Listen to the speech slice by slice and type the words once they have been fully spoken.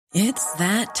It's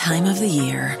that time of the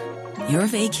year. Your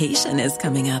vacation is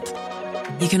coming up.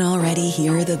 You can already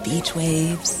hear the beach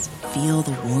waves, feel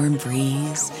the warm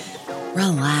breeze,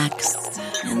 relax,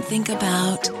 and think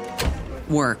about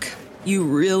work. You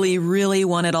really, really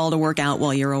want it all to work out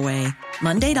while you're away.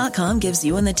 Monday.com gives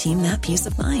you and the team that peace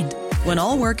of mind. When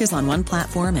all work is on one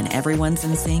platform and everyone's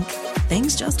in sync,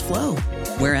 things just flow.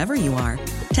 Wherever you are,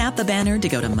 tap the banner to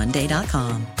go to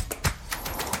Monday.com.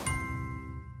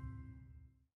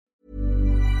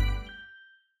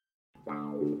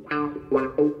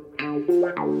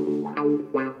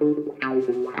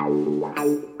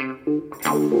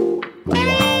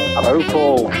 Hello,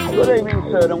 Paul. Good evening,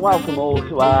 sir, and welcome all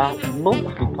to our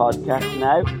monthly podcast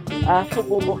now, our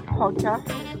Football Book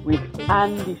podcast with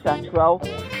Andy Satchwell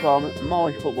from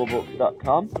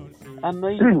myfootballbooks.com and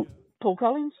me, Paul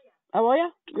Collins. How are you?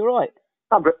 You all right?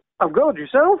 I'm good.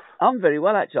 Yourself? I'm very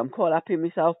well, actually. I'm quite happy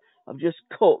with myself. I've just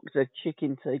cooked a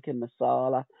chicken tikka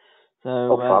masala.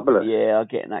 So, fabulous. Yeah, I'll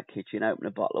get in that kitchen, open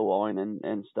a bottle of wine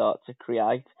and start to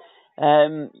create.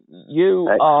 You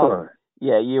are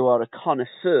a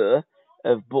connoisseur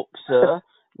of books, sir.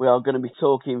 We are going to be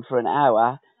talking for an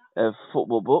hour of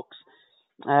football books.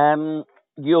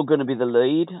 You're going to be the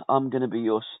lead. I'm going to be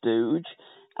your stooge.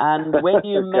 And when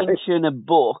you mention a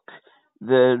book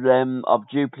that I've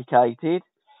duplicated,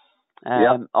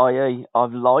 i.e.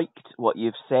 I've liked what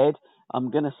you've said, I'm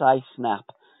going to say Snap.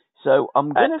 So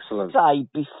I'm going to say,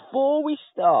 before we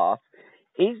start,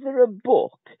 is there a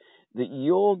book that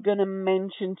you're going to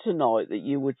mention tonight that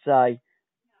you would say,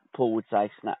 Paul would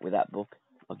say Snap with that book?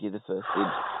 I'll give the first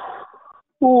dibs.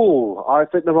 Oh, I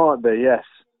think there might be, yes.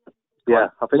 Yeah,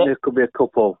 I think there could be a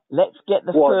couple. Let's get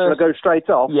the first... Should I go straight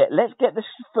off? Yeah, let's get the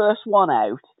first one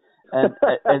out as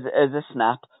a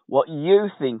Snap. What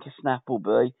you think a Snap will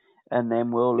be, and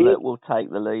then we'll take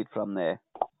the lead from there.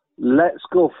 Let's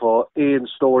go for Ian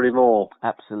Storey-Moore.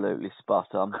 Absolutely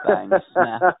spot on. Bang,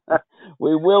 Snap.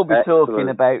 We will be talking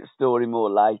about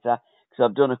Storey-Moore later, because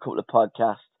I've done a couple of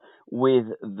podcasts with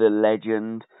the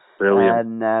legend.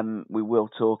 Brilliant. And we will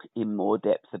talk in more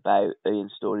depth about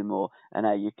Ian Storey-Moore and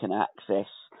how you can access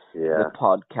the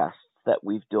podcasts that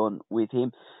we've done with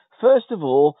him. First of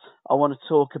all, I want to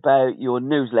talk about your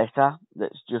newsletter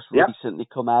that's just recently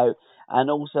come out, and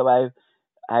also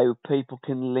how people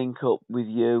can link up with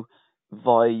you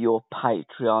via your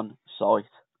Patreon site.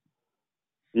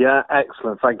 Yeah,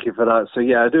 excellent. Thank you for that. So,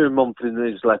 I do a monthly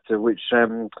newsletter, which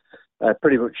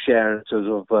pretty much share in terms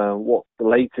of what the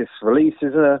latest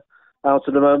releases are out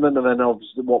at the moment, and then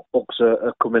obviously what books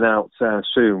are coming out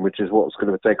soon, which is what's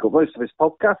going to take up most of this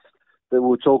podcast that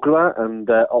we'll talk about. And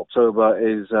October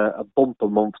is a bumper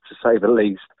month, to say the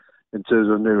least, in terms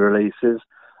of new releases.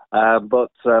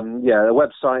 The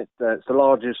website, it's the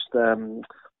largest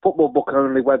football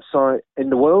book-only website in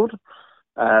the world.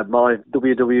 My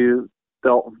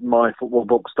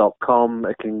www.myfootballbooks.com.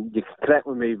 You can connect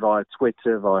with me via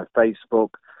Twitter, via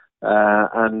Facebook, I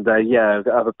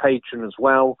have a Patreon as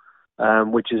well,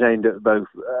 which is aimed at both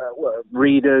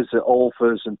readers,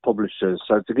 authors, and publishers.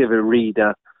 So to give a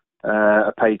reader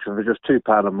a Patreon for just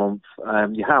 £2 a month,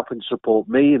 you're helping to support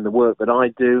me and the work that I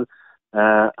do.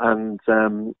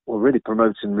 We're really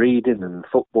promoting reading and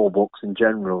football books in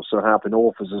general, so helping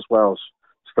authors as well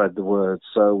spread the word.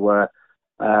 So,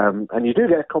 and you do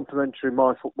get a complimentary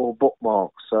My Football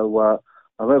bookmark. So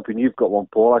I'm hoping you've got one,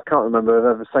 Paul. I can't remember if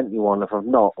I've ever sent you one. If I've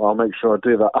not, I'll make sure I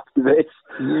do that after this.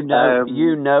 You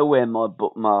know where my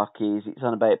bookmark is. It's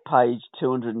on about page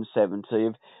 270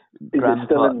 of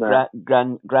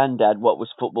Grandad, What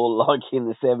Was Football Like in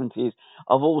the 70s.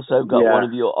 I've also got one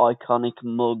of your iconic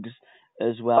mugs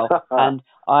as well. And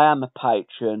I am a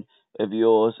patron of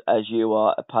yours, as you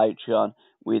are a patron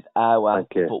with our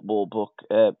football book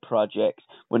project.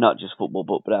 We're not just football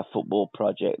book, but our football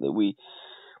project that we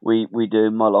do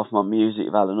My Life, My Music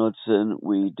with Alan Hudson.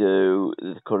 We do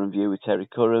The Current View with Terry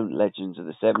Curran, Legends of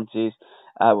the 70s,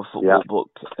 our football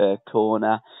book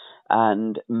corner,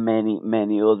 and many,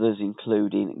 many others,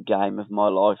 including Game of My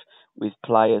Life with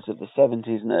players of the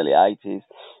 70s and early 80s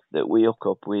that we hook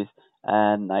up with,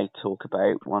 and they talk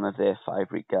about one of their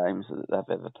favourite games that they've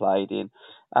ever played in,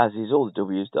 as is all the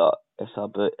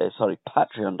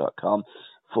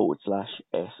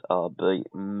patreon.com/SRB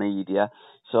Media.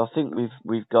 So I think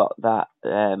we've got that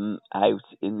out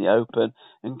in the open.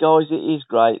 And guys, it is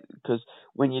great, because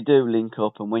when you do link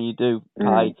up and when you do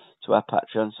pay to our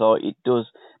Patreon site, it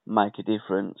does make a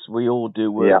difference. We all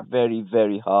do work very,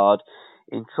 very hard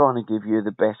in trying to give you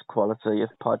the best quality of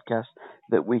podcast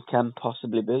that we can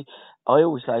possibly be. I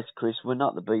always say to Chris, we're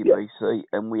not the BBC,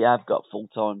 and we have got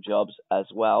full-time jobs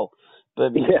as well.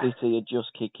 Birmingham City are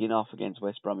just kicking off against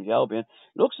West Bromwich Albion.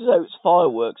 Looks as though it's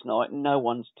fireworks night and no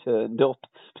one's turned up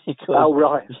because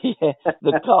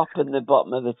the top and the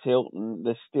bottom of the Tilton,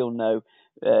 there's still no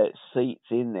seats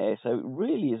in there, so it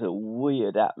really is a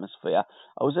weird atmosphere.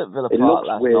 I was at Villa Park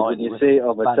last night. When you see it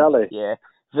on the telly. Yeah,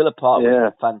 Villa Park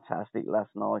was fantastic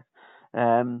last night.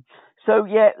 So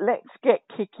let's get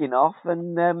kicking off.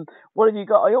 And what have you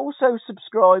got? I also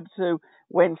subscribe to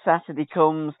When Saturday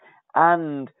Comes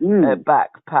and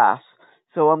Back Pass.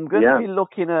 So I'm going to be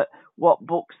looking at what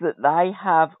books that they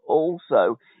have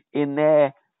also in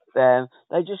there.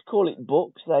 They just call it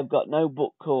books. They've got no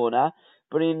book corner.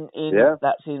 But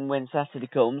that's in When Saturday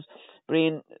Comes. But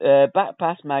in Back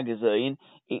Pass magazine,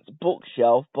 it's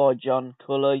Bookshelf by John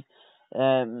Cully.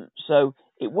 So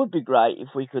it would be great if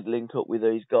we could link up with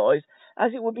these guys,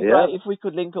 as it would be great if we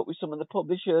could link up with some of the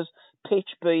publishers, Pitch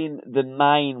being the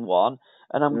main one.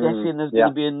 And I'm guessing there's going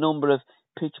to be a number of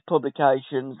Pitch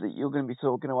publications that you're going to be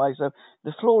talking away. So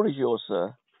the floor is yours,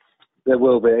 sir. There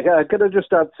will be. Can I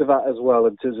just add to that as well,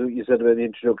 in terms of what you said about the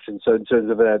introduction, so in terms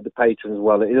of the patrons as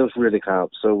well, it does really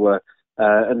help. So,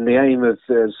 and the aim of,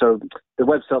 so the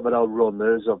website that I'll run,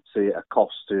 there is obviously a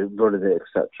cost to running it,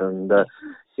 etc. And,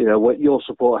 what your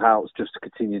support helps just to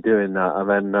continue doing that. And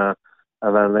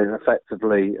then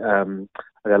effectively, I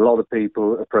got a lot of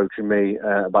people approaching me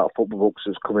about football books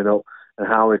that's coming up and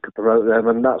how we could promote them.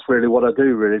 And that's really what I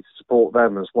do, really, to support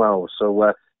them as well.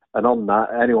 So, and on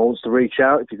that, anyone wants to reach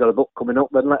out, if you've got a book coming up,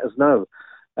 then let us know.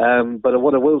 But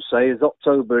what I will say is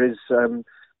October is,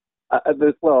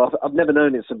 I've never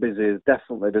known it so busy.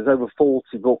 Definitely, there's over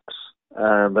 40 books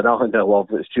that I know of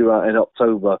that's due out in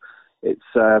October. It's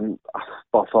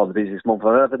by far the busiest month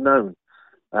I've ever known,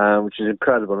 which is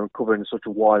incredible and covering such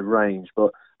a wide range.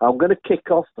 But I'm going to kick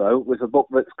off, though, with a book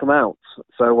that's come out.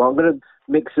 So I'm going to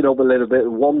mix it up a little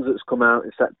bit. One's that's come out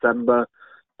in September,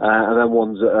 and then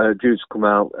ones that are due to come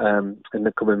out in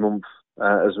the coming month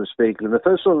as we're speaking. And the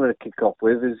first one I'm going to kick off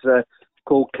with is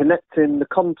called Connecting the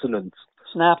Continent.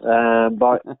 Snap.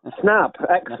 By Snap.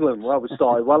 Excellent. Well, we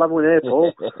started well, haven't we, here,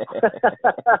 Paul?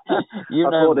 I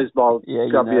thought this might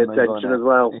grab your attention as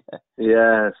well.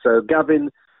 So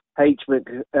Gavin H.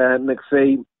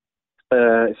 McPhee,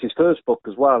 it's his first book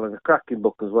as well, and a cracking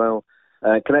book as well.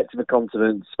 Connecting the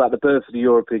Continent. It's about the birth of the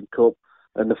European Cup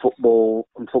and the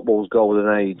football's golden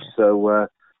age. So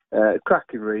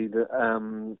cracking read.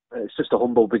 It's just a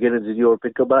humble beginnings in the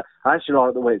European Cup. But I actually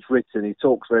like the way it's written. He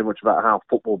talks very much about how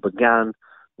football began.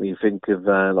 When you think of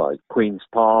like Queen's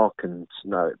Park, and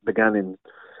it began in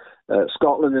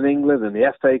Scotland and England and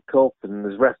the FA Cup, and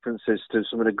there's references to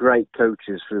some of the great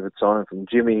coaches through the time, from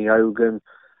Jimmy Hogan.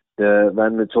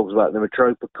 Then it talks about the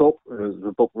Mitropa Cup. There's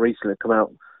a book recently come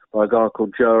out by a guy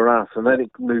called Joe Raff, and then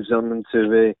it moves on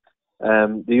into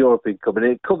the European Cup, and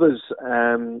it covers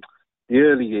the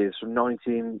early years from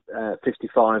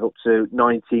 1955 up to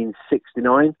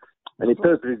 1969, and it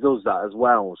purposely does that as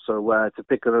well. So to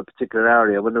pick on a particular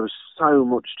area when there was so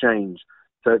much change,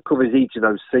 so it covers each of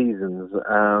those seasons,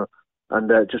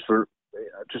 and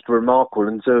just remarkable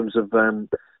in terms of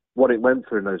what it went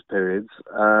through in those periods.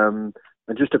 And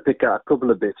just to pick out a couple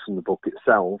of bits from the book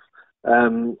itself.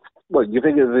 Well, you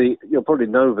think of you'll probably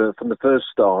know that from the first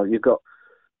start, you've got,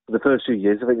 for the first few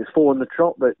years, I think it's 4 on the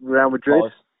trot, but Real Madrid.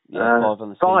 5. Yeah, 5 on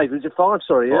the spin. 5, is it 5?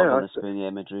 Sorry, 5 on the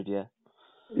spin, Madrid,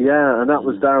 Yeah, and that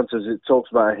was down to, as it talks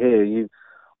about here,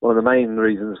 one of the main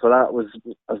reasons for that was,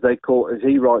 as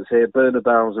he writes here,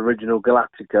 Bernabeu's original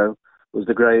Galactico was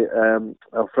the great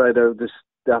Alfredo Di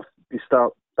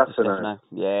Stefano.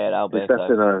 Yeah,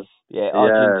 Alberto. Yeah,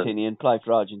 Argentinian, played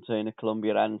for Argentina,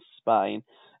 Colombia and Spain.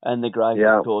 And the great,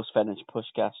 of course, Ferenc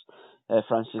Puskas,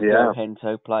 Francisco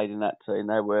Gento played in that team.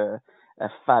 They were a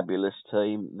fabulous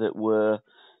team that were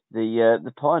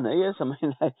the pioneers. I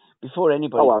mean, before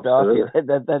anybody started,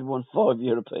 they'd won 5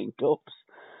 European Cups.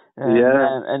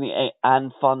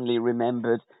 And fondly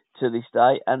remembered to this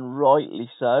day, and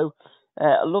rightly so.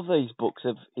 I love these books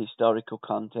of historical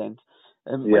content.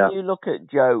 When you look at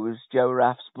Joe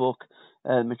Raff's book,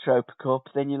 Mitropa Cup,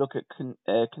 then you look at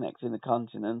Connecting the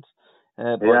Continent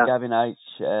by Gavin H.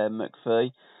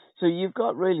 McPhee. So you've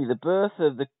got really the birth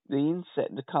of the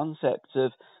concept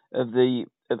of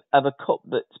a cup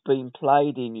that's been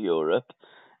played in Europe,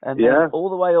 and then all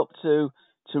the way up to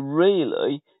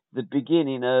really the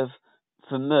beginning of,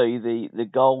 for me, the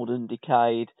golden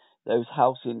decade, those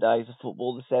halcyon days of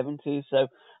football, the 70s. So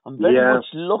I'm very much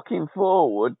looking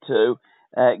forward to,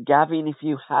 Gavin, if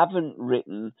you haven't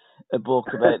written a book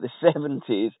about the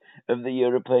 70s of the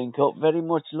European Cup, very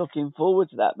much looking forward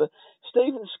to that. But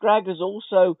Stephen Scragg has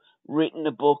also written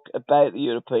a book about the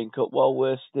European Cup while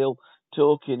we're still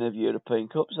talking of European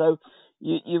Cup. So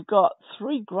you've got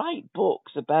 3 great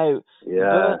books about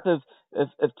Yeah. the birth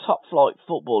of top flight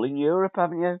football in Europe,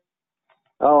 haven't you?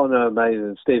 Oh no,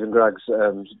 amazing! Stephen Gregg's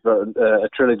wrote a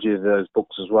trilogy of those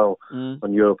books as well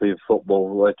on European football,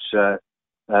 which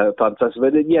fantastic.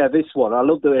 But yeah, this one I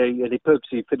love the way he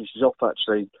purposely finishes off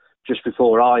actually just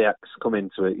before Ajax come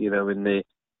into it. You know, in the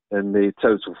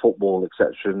total football,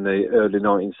 etc. in the early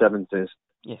 1970s.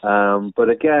 Yes. But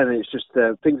again, it's just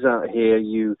things out here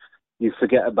you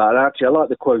forget about. Actually, I like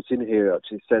the quote in here.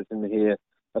 Actually, it says in here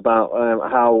about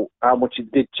how much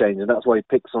it did change, and that's why he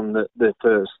picks on the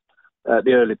first.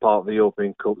 The early part of the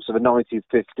European Cup. So the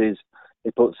 1950s, he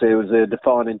puts it was a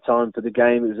defining time for the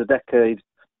game. It was a decade.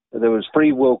 There was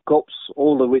 3 World Cups,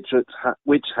 all of which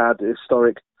had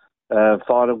historic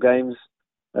final games,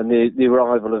 and the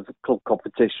arrival of club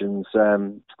competitions.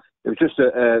 It was just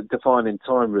a defining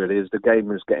time, really, as the game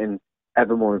was getting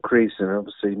ever more increasing.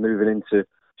 Obviously, moving into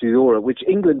Europe, which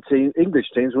English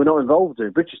teams were not involved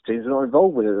in. British teams were not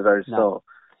involved with at the very start,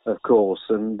 of course,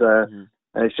 and.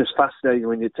 And it's just fascinating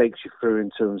when it takes you through in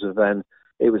terms of then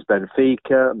it was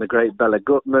Benfica and the great Bela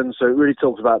Gutmann. So it really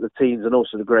talks about the teams and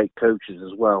also the great coaches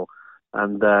as well.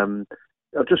 And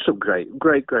just some great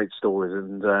stories.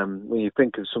 And when you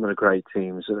think of some of the great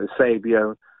teams,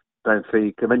 Sabio,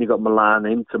 Benfica, then you've got Milan,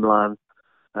 Inter Milan.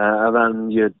 And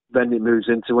then it moves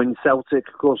into when Celtic,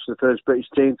 of course, the first British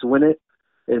team to win it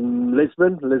in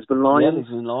Lisbon Lions. Yeah,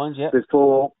 Lisbon Lions, yeah.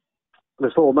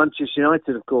 Before Manchester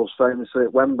United, of course, famously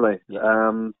at Wembley.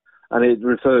 Yeah. And it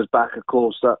refers back, of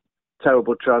course, that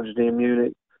terrible tragedy in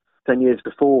Munich 10 years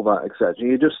before that, etc.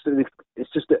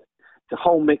 It's a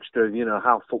whole mixture of,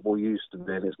 how football used to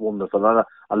be, and it's wonderful. And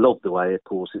I love the way, of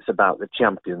course, it's about the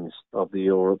champions of the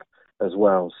Europe as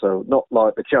well. So not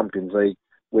like the Champions League,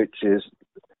 which is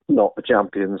not the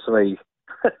Champions League,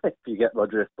 if you get my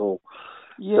drift, Paul.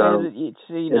 Yeah, so, it's,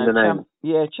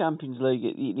 Champions League,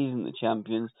 it isn't the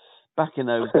Champions. Back in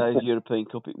those days, European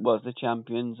Cup, it was the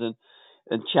champions, and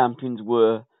champions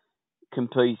were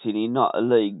competing in not a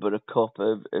league but a cup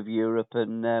of Europe.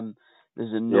 And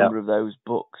there's a number of those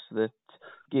books that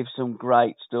give some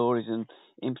great stories, and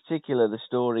in particular the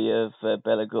story of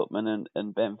Bela Gutmann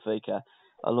and Benfica.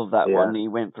 I love that one. He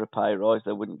went for a pay rise,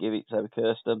 they wouldn't give it, so we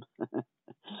cursed them. and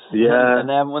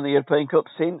they haven't won the European Cup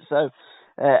since. So,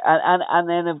 and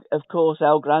then of course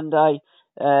El Grande,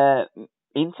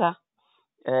 Inter.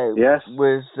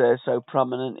 Was so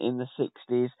prominent in the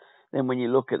 60s. Then when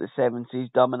you look at the 70s,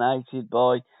 dominated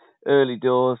by early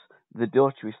doors, the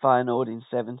Dutch with Feyenoord in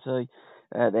 70,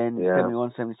 then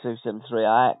 71, 72, 73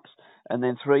 Ajax, and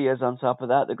then 3 years on top of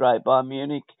that, the great Bayern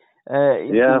Munich,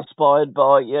 inspired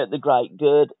by the great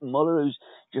Gerd Müller, who's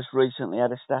just recently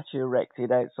had a statue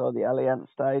erected outside the Allianz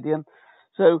Stadium.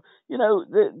 So,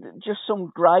 just some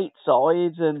great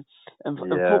sides, and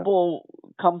football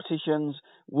competitions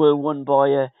were won by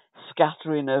a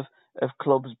scattering of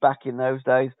clubs back in those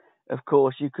days. Of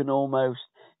course, you can almost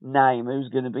name who's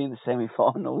going to be in the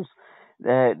semi-finals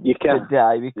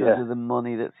today because of the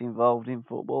money that's involved in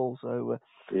football. So,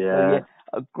 a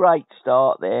great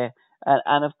start there.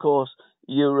 And of course,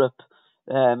 Europe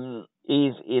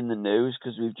is in the news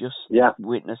because we've just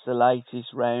witnessed the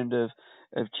latest round of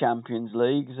Champions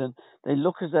Leagues, and they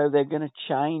look as though they're going to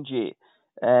change it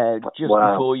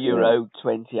before Euro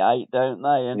 28, don't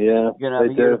they? And you're going to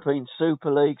have a European Super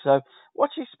League. So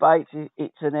watch your space.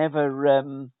 It's an ever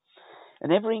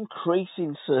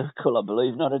increasing circle, I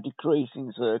believe, not a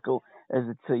decreasing circle, as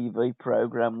the TV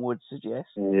programme would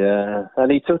suggest. Yeah,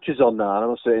 and he touches on that. And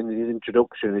also in his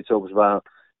introduction, he talks about,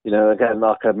 again,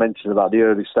 like I mentioned about the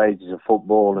early stages of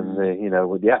football and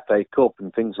with the FA Cup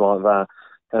and things like that.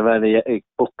 And then he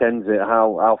bookends it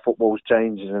how football's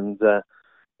changing and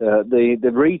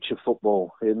the reach of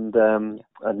football and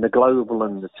the global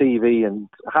and the TV and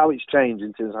how it's changed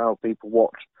into how people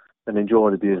watch and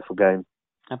enjoy the beautiful game.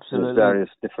 Absolutely. There's various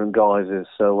different guises.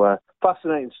 So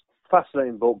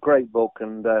fascinating book, great book,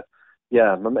 and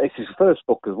it's his first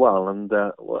book as well, and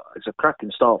it's a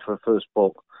cracking start for a first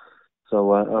book.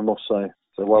 So I must say,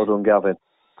 so well done, Gavin.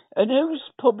 And who's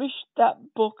published that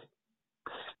book?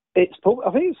 I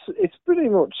think it's pretty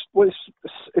much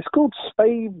it's called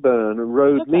Speyburn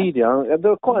Road Media.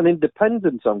 They're quite an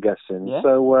independent, I'm guessing. Yeah.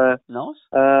 So nice.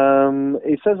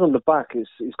 It says on the back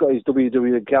he's got his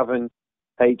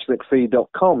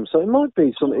www.gavinhmcphee.com. So it might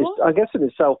be something. I guess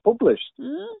it's self-published.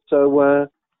 So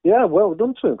well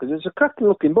done to him because it's a cracking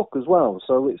looking book as well.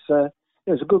 So it's a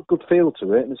good feel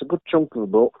to it, and it's a good chunk of the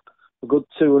book. A good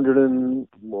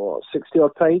 260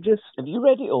 odd pages. Have you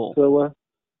read it all? So.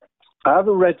 I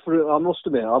haven't read through it, I must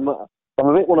admit.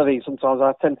 I'm a bit one of these. Sometimes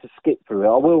I tend to skip through it.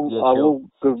 I will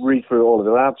go read through all of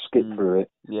it. I have skipped through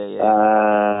it.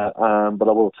 But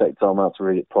I will take time out to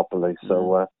read it properly.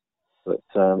 So,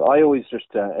 I always just,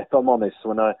 if I'm honest,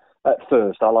 at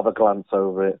first I'll have a glance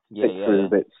over it, pick through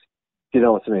bits. Do you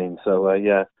know what I mean? So,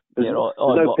 There's no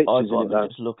pictures in it, though.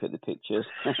 Just look at the pictures.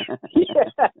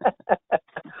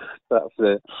 That's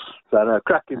it. So, no,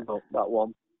 cracking book, that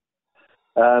one.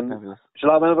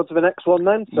 Shall I move on to the next one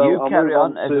then? So you carry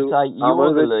on. As I say, you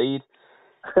are the lead.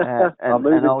 I'll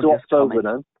move into October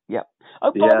then. Yeah.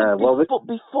 But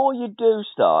before you do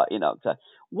start in October,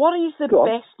 what is the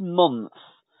best month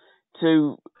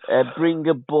to bring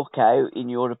a book out, in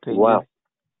your opinion? Well,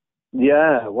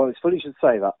 it's funny you should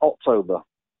say that. October.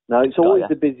 Now, it's always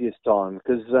the busiest time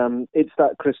because it's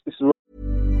that Christmas.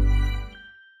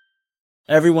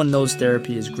 Everyone knows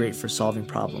therapy is great for solving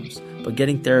problems, but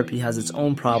getting therapy has its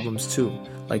own problems too,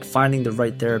 like finding the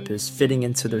right therapist, fitting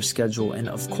into their schedule, and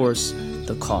of course,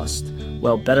 the cost.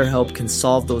 Well, BetterHelp can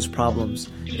solve those problems.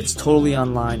 It's totally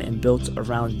online and built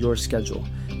around your schedule.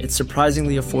 It's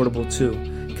surprisingly affordable too.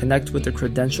 Connect with a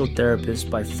credentialed therapist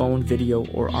by phone, video,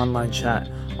 or online chat,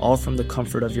 all from the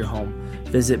comfort of your home.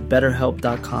 Visit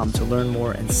BetterHelp.com to learn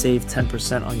more and save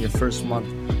 10% on your first month.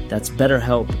 That's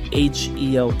BetterHelp,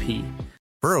 H-E-L-P.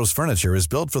 Burrow's furniture is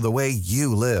built for the way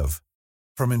you live.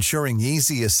 From ensuring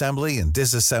easy assembly and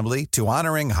disassembly to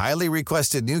honoring highly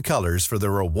requested new colors for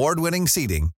their award-winning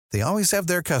seating, they always have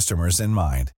their customers in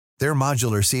mind. Their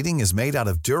modular seating is made out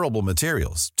of durable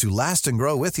materials to last and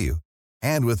grow with you.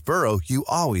 And with Burrow, you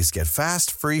always get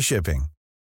fast, free shipping.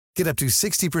 Get up to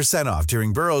 60% off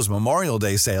during Burrow's Memorial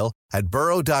Day sale at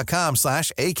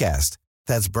burrow.com/ACAST.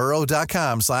 That's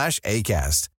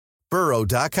burrow.com/ACAST.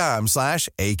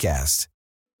 burrow.com/ACAST.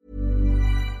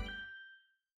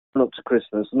 Up to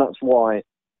Christmas, and that's why.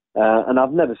 And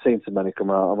I've never seen so many come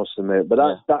out, I must admit. But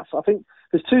that's. I think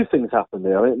there's two things happen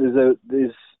there. I think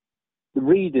there's the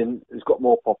reading has got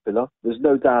more popular. There's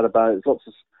no doubt about it. There's lots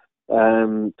of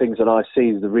things that I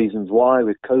see, the reasons why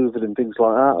with COVID and things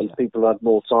like that, and people had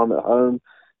more time at home.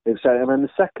 And then the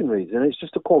second reason, it's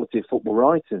just the quality of football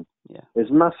writing.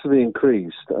 It's massively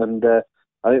increased, and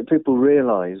I think people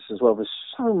realise as well. There's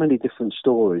so many different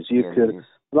stories you could.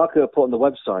 Like I put on the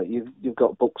website, you've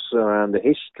got books around the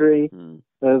history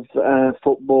of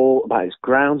football, about its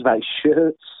grounds, about its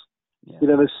shirts. You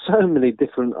know, there's so many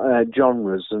different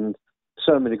genres and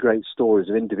so many great stories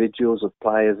of individuals, of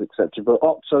players, etc. But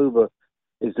October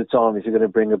is the time if you're going to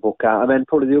bring a book out. And then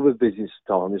probably the other busiest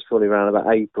time is probably around about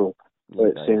April, where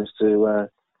it seems to,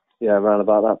 around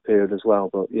about that period as well.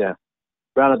 But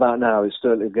round about now, it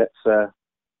certainly gets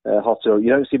hotter. You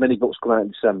don't see many books come out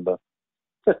in December.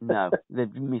 No,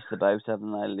 they've missed the boat,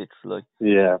 haven't they, literally?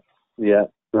 Yeah,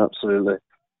 absolutely.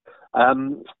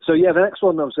 The next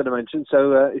one I was going to mention,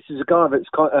 this is a guy that's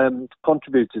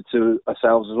contributed to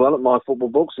ourselves as well at My Football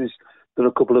Books. He's done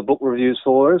a couple of book reviews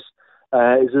for us.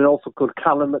 He's an author called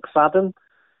Callum McFadden,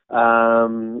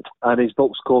 and his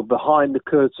book's called Behind the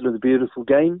Curtain of the Beautiful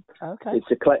Game. Okay.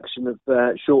 It's a collection of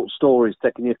short stories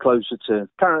taking you closer to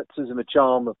characters and the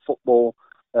charm of football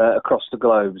across the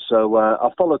globe. So I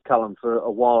followed Callum for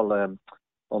a while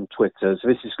on Twitter. So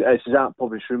this is out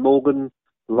published through Morgan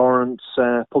Lawrence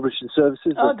Publishing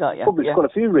Services. Published quite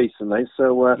a few recently.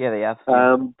 So they have.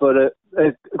 But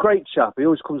a great chap. He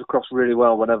always comes across really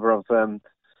well whenever I've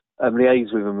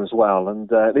liaised with him as well. And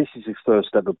this is his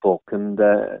first ever book. And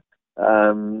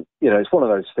it's one of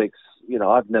those things.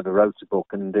 I've never wrote a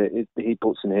book, and he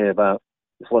puts in here about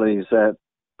it's one of his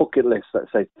bucket lists.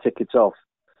 Let's say tick it off.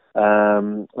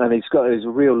 And he's got his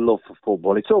real love for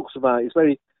football. He talks about he's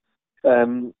very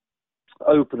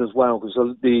open as well,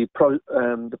 because the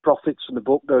profits from the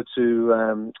book go to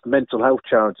a mental health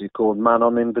charity called Man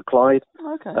on in the Clyde.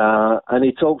 Okay. And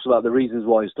he talks about the reasons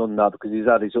why he's done that, because he's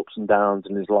had his ups and downs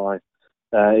in his life.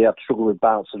 He had to struggle with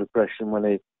bouts of depression when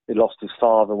he lost his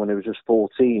father when he was just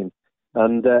 14.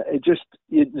 And the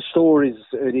stories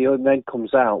he then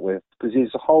comes out with, because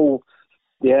he's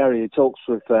the area he talks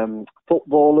with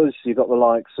footballers. You've got the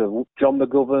likes of John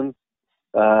McGovern,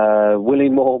 Willie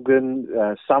Morgan,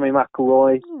 Sammy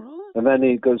McElroy, and then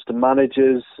he goes to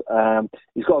managers.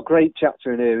 He's got a great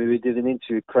chapter in here where he did an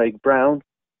interview with Craig Brown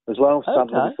as well,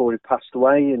 sadly before he passed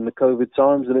away in the COVID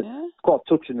times, and it's quite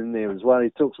touching in there as well. He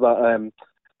talks about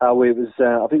how it was,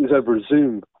 I think it was over a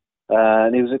Zoom,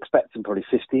 and he was expecting probably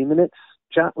 15 minutes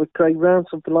chat with Craig Brown,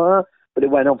 something like that, but it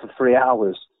went on for 3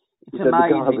 hours. It's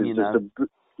amazing,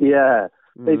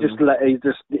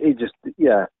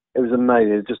 it was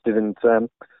amazing. It just didn't.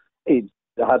 He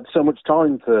had so much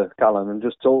time for Callum and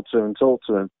just talk to him,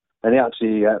 and he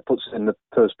actually puts in the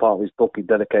first part of his book. He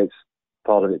dedicates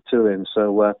part of it to him.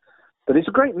 So But it's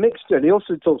a great mixture, and he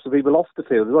also talks to people off the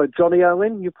field. Like Johnny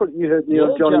Owen, you heard me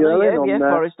on Johnny Owen on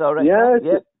Forest Director.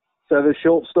 Yeah. So the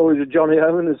short stories of Johnny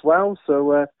Owen as well.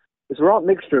 So it's a right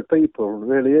mixture of people, it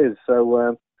really is.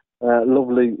 So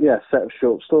lovely, set of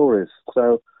short stories.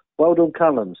 So well done,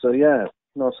 Callum. So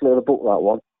nice little book, that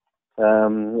one.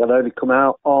 It only come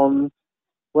out on.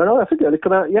 Well, I think it only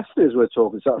come out yesterday as we're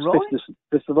talking. So that's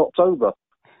 5th of October.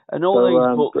 And all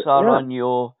these books are on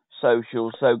your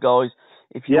socials. So guys,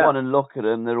 if you want to look at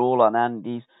them, they're all on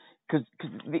Andy's. Because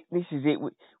this is it.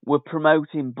 We're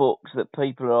promoting books that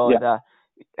people are either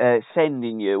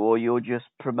sending you or you're just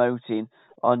promoting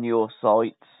on your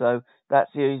site. So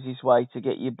that's the easiest way to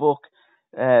get your book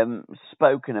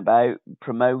spoken about,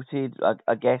 promoted.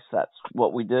 I guess that's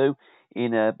what we do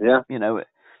in a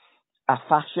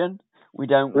fashion. We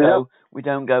don't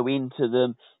go into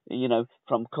them,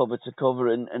 from cover to cover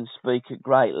and speak at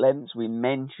great lengths. We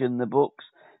mention the books,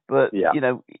 but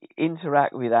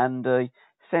interact with Andy,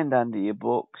 send Andy your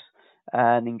books,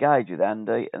 and engage with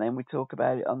Andy, and then we talk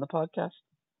about it on the podcast.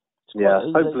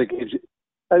 Hopefully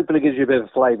gives you a bit of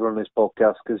flavour on this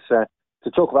podcast, because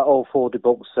to talk about all 40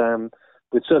 books,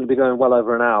 we'd certainly be going well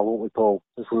over an hour, wouldn't we, Paul,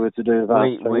 if we were to do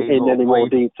that in any more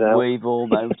detail. We've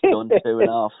almost done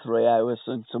 2.5, 3 hours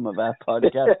on some of our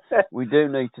podcasts. We do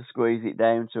need to squeeze it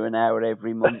down to an hour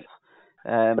every month,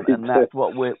 and that's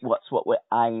what we're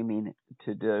aiming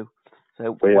to do.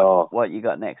 So what you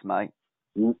got next, mate?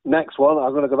 Next one,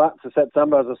 I'm going to go back to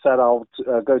September. As I said, I'll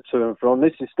go to and from.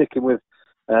 This is sticking with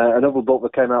another book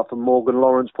that came out from Morgan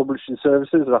Lawrence Publishing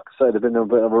Services. Like I say, they've been in a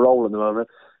bit of a roll at the moment.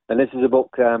 And this is a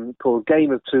book called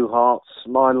Game of Two Hearts,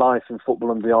 My Life in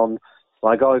Football and Beyond.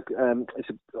 My guy,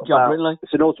 John Brindley.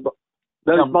 It's an autobiography.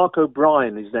 No, it's Mark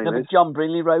O'Brien, his name is. But John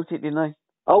Brindley wrote it, didn't he?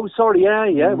 Oh, sorry,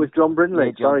 with John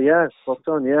Brindley. Yeah, John. Spot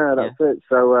on, that's it.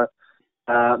 So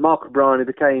Mark O'Brien, he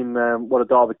became one of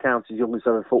Derby County's youngest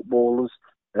ever footballers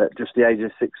at just the age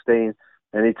of 16.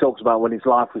 And he talks about when his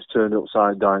life was turned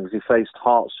upside down because he faced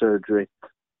heart surgery.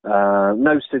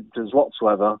 No symptoms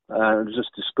whatsoever. It was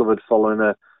just discovered following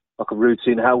a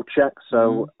routine health check.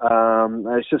 So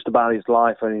it's just about his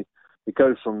life, and he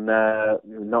goes from there.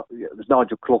 It was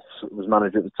Nigel Clough that was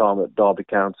manager at the time at Derby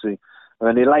County, and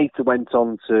then he later went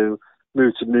on to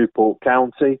move to Newport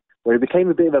County, where he became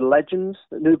a bit of a legend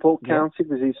at Newport County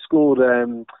because he scored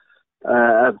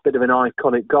a bit of an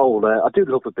iconic goal. I do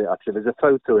love a bit, actually. There's a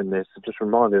photo in this, just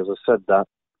remind me as I said that.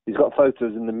 He's got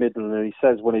photos in the middle, and he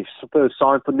says when he first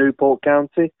signed for Newport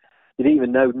County, he didn't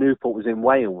even know Newport was in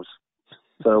Wales.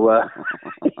 So,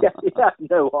 he had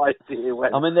no idea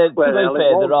where. I mean, to be fair,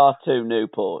 there are 2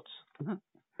 Newports.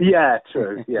 Yeah,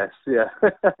 true. Yes, yeah.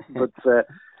 But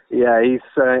he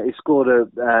scored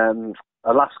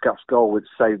a last gasp goal which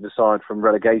saved the side from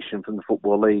relegation from the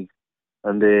Football League,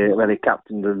 and then he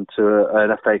captained them to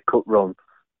an FA Cup run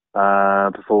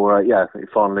before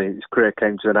finally his career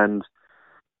came to an end.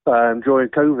 During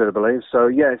COVID, I believe. So,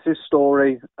 it's his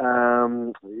story,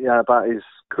 about his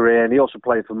career. And he also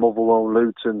played for Motherwell,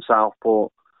 Luton,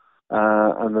 Southport,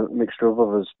 and a mixture of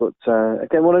others. But,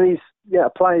 again, one of these,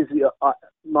 players,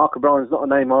 Mark O'Brien's not a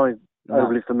name I'm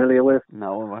overly familiar with.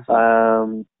 No,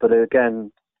 but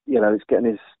again, it's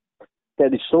getting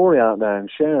his story out there and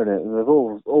sharing it. And they've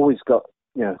always got,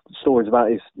 stories about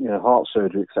his, heart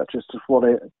surgery, etc. It's just what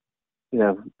it,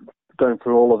 going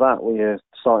through all of that when you're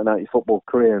starting out your football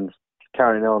career and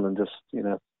carrying on and just,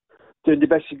 doing the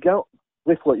best you got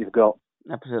with what you've got.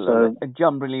 Absolutely. So,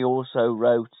 John Brindley also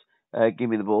wrote Give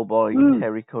Me the Ball by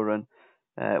Terry Curran.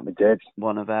 We did.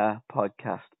 One of our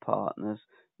podcast partners,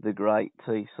 the great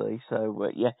TC. So,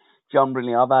 John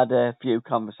Brindley, I've had a few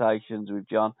conversations with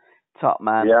John. Top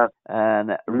man.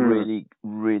 And really,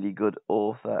 really good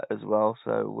author as well.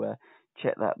 So,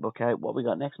 check that book out. What we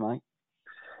got next, mate?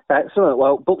 Excellent.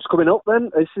 Well, book's coming up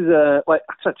then. This is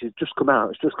it's actually just come out.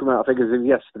 It's just come out, I think, as of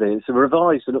yesterday. It's a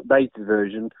revised and updated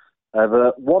version of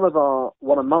one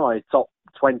of my top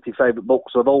 20 favourite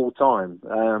books of all time.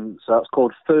 So that's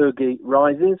called Fergie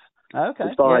Rises. Okay.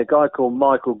 It's by a guy called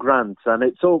Michael Grant, and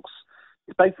it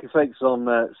basically focuses on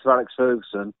Sir Alex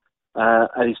Ferguson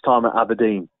and his time at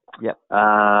Aberdeen. Yep.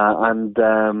 And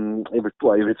he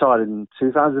retired in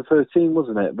 2013,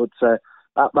 wasn't it? But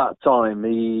at that time,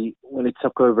 when he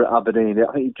took over at Aberdeen,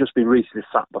 I think he'd just been recently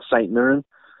sacked by St Mirren,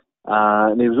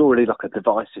 and he was already like a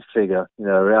divisive figure. He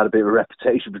had a bit of a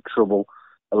reputation for trouble,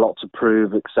 a lot to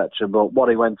prove, etc. But what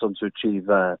he went on to achieve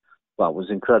there, was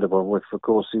incredible. With, of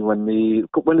course, he won the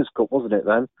Winners' Cup, wasn't it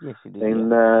then? Yes, he did. In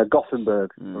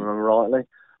Gothenburg, if I remember rightly.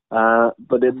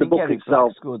 But the book Gary itself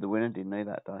Black scored the winner, didn't he,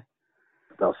 that day?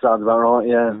 That sounds about right.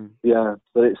 Yeah.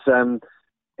 But it's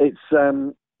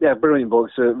brilliant book.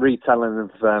 It's a retelling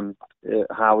of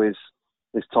how his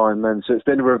this time then. So it's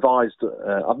been revised.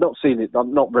 I've not seen it. I've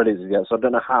not read it yet, so I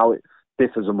don't know how it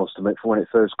differs, I must admit, from when it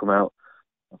first came out.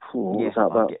 Was that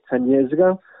about 10 years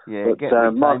ago? Yeah,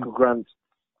 but Michael Grant,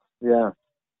 yeah.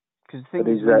 Because the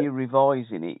thing is, when you're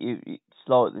revising it, it's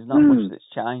like there's not much that's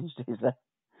changed, is there?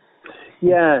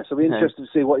 Yeah, so it'll be interesting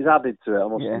to see what he's added to it, I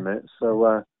must admit.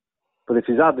 So, but if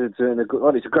he's added to it,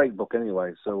 it's a great book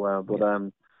anyway. So,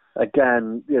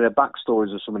 again,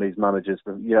 backstories of some of these managers.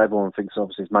 But everyone thinks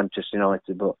obviously it's Manchester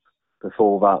United, but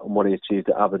before that and what he achieved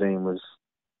at Aberdeen was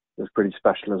pretty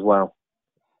special as well.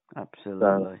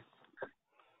 Absolutely.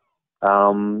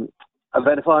 And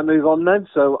then if I move on then,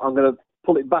 so I'm going to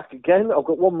pull it back again. I've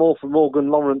got one more from Morgan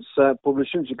Lawrence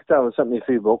Publishing. As you can tell, they sent me a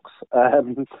few books.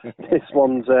 This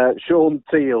one's Sean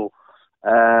Teal,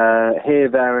 Here,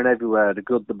 There and Everywhere, The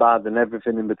Good, the Bad and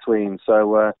Everything in Between.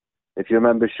 So if you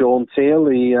remember Sean Teal,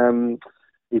 he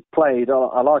played,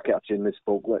 I like it actually in this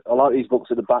book. I like these books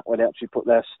at the back where they actually put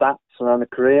their stats around a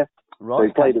career. Right. So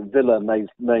he played at Villa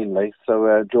mainly.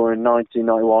 So during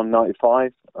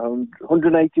 1991-95,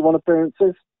 181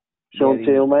 appearances. Sean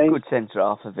Teal made. Good centre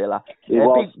half for Villa.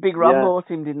 Big Ron bought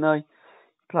him, didn't he?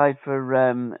 Played for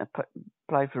Ron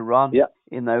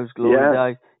in those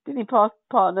glory days. Didn't he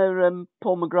partner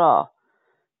Paul McGrath?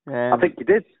 I think he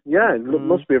did. Yeah, it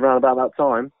must be around about that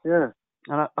time. Yeah.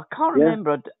 And I can't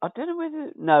remember. I don't know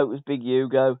whether... No, it was Big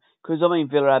Hugo. Because,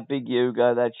 Villa had Big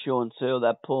Hugo. They had Sean Teal. They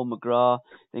had Paul McGrath.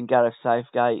 Then Gareth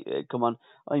Southgate. Come on.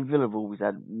 Villa have always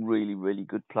had really, really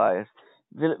good players.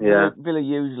 Villa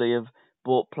usually have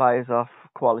bought players off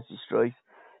Quality Street.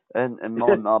 And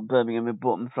Birmingham have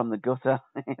bought them from the gutter.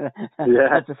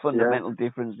 That's a fundamental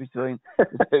difference between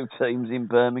the two teams in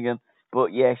Birmingham. But,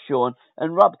 Sean.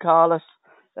 And Rob Carlos...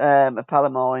 a pal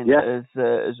of mine has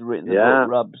written the book.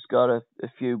 Rob's got a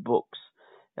few books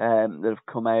that have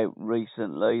come out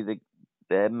recently.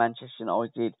 The Manchester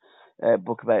United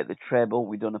book about the treble.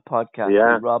 We've done a podcast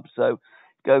with Rob. So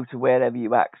go to wherever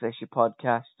you access your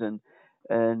podcast and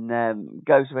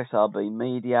go to SRB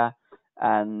Media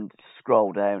and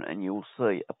scroll down and you'll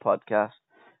see a podcast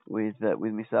with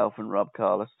myself and Rob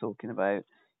Carlos talking about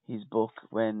his book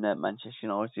when Manchester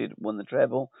United won the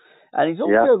treble. And he's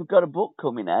also got a book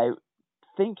coming out, I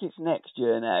think it's next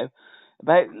year now,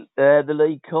 about the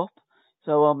League Cup.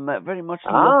 So I'm very much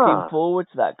looking forward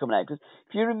to that coming out. Because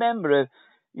if you remember, a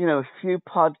few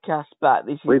podcasts back,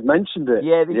 we've mentioned it.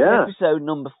 Yeah, this is episode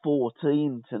number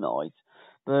 14 tonight.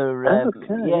 But,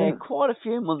 quite a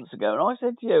few months ago. And I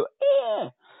said to you,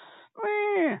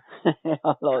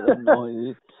 I like them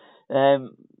noises.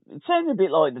 It sounds a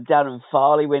bit like the Darren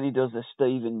Farley when he does the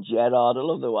Steven Gerrard. I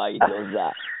love the way he does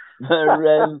that.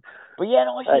 But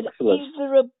I said, is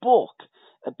there a book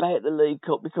about the League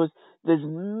Cup? Because there's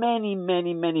many,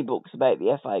 many, many books about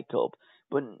the FA Cup,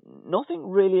 but nothing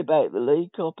really about the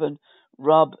League Cup. And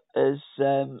Rob has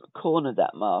cornered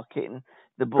that market, and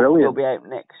the book will be out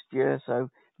next year. So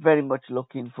very much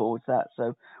looking forward to that.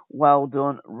 So well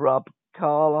done, Rob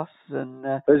Carlos. And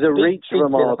there's a reach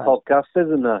from our podcast,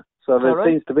 isn't there? So there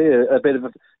seems to be a bit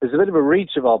of a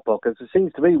reach of our podcast. It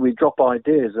seems to be we drop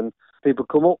ideas and people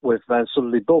come up with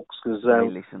suddenly books because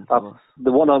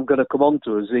the one I'm going to come on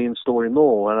to is Ian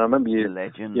Storey-Moore, and I remember you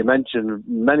mentioned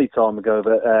many time ago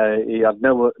that he had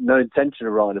no intention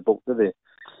of writing a book, did he?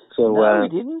 So no, he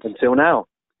didn't until now.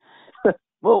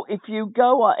 Well, if you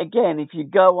go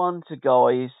on to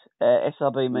Guy's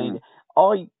SRB Media,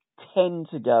 I tend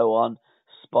to go on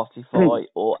Spotify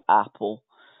or Apple.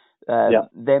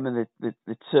 Them are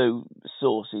the two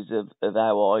sources of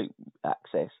how I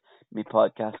access my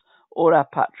podcast, or our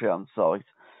Patreon site.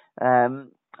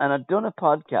 And I've done a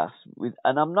podcast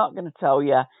and I'm not going to tell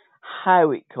you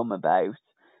how it come about,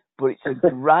 but it's a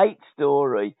great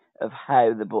story of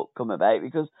how the book come about.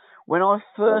 Because when I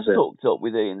first hooked up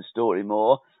with Ian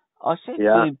Storey-Moore, I said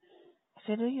to him,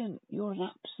 Ian, you're an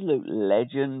absolute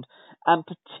legend, and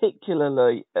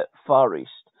particularly at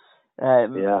Forest.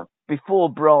 Before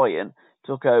Brian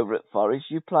took over at Forest,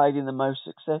 you played in the most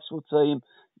successful team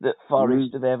that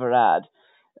Forest have ever had.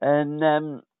 And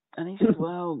he said,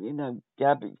 well,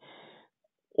 Gabby,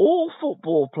 all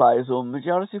football players, or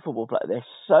majority of football players, they're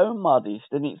so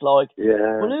modest, and it's like,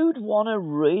 well, who'd want to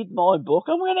read my book?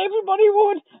 I mean, everybody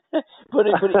would. but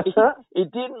he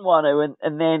didn't want to.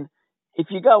 And then if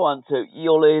you go on to it,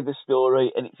 you'll hear the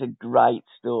story, and it's a great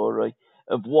story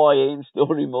of why Ian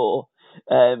Storey-Moore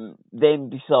then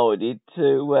decided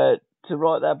to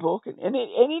write that book, and it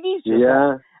is just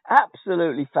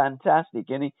absolutely fantastic,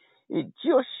 and it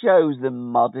just shows the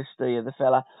modesty of the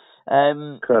fella.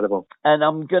 Incredible. And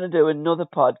I'm going to do another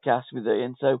podcast with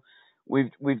Ian, so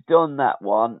we've done that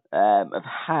one of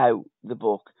how the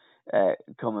book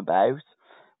come about.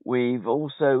 We've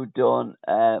also done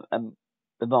the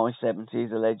My 70s,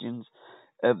 the Legends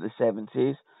of the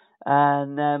 70s.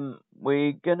 And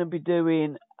we're going to be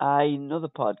doing another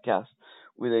podcast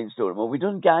with Ian Storey. We've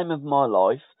done Game of My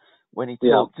Life, when he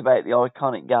talked about the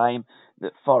iconic game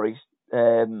that Forest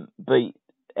beat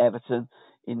Everton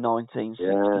in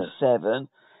 1967.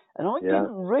 And I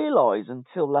didn't realise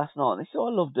until last night, and this is why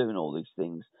I love doing all these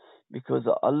things, because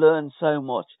I learned so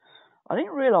much. I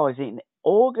didn't realise in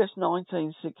August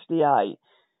 1968,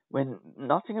 when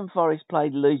Nottingham Forest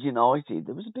played Leeds United,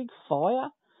 there was a big fire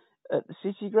at the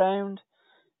City Ground.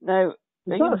 Now,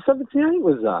 was that 78,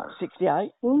 was that?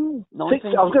 68.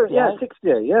 68,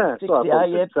 68, yeah. 68,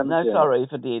 yeah. No, sorry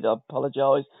if I did, I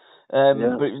apologise. But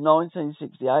it was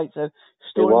 1968, so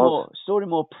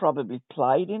Storymore probably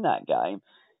played in that game.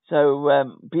 So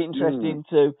be interesting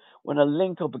to, when I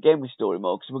link up again with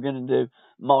Storymore, because we're going to do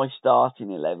my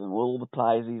starting 11, with all the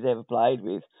players he's ever played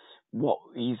with, what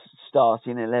his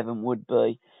starting 11 would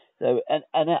be. So and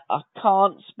I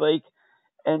can't speak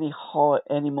any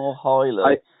more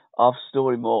highly of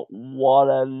Storymore. What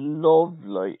a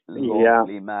lovely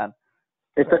man.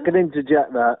 If I can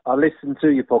interject that, I listened to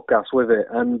your podcast with it,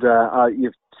 and I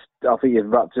think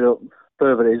you've wrapped it up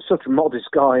perfectly. He's such a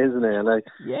modest guy, isn't he? And I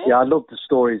love the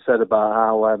story he said about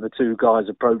how the two guys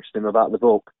approached him about the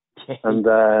book, and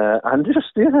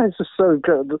just it's just so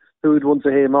good. Who would want to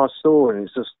hear my story?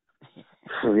 It's just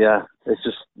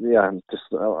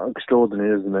just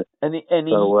extraordinary, isn't it? And he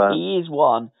is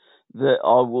one that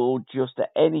I will just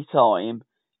at any time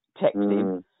text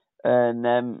him, and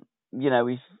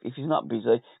if he's not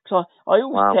busy, because I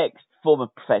always text former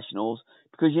professionals,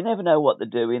 because you never know what they're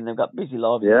doing. They've got busy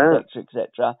lives,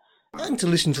 etc. And to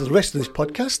listen to the rest of this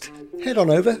podcast, head on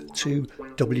over to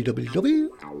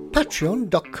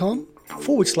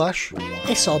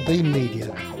www.patreon.com/SRB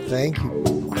Media. Thank you.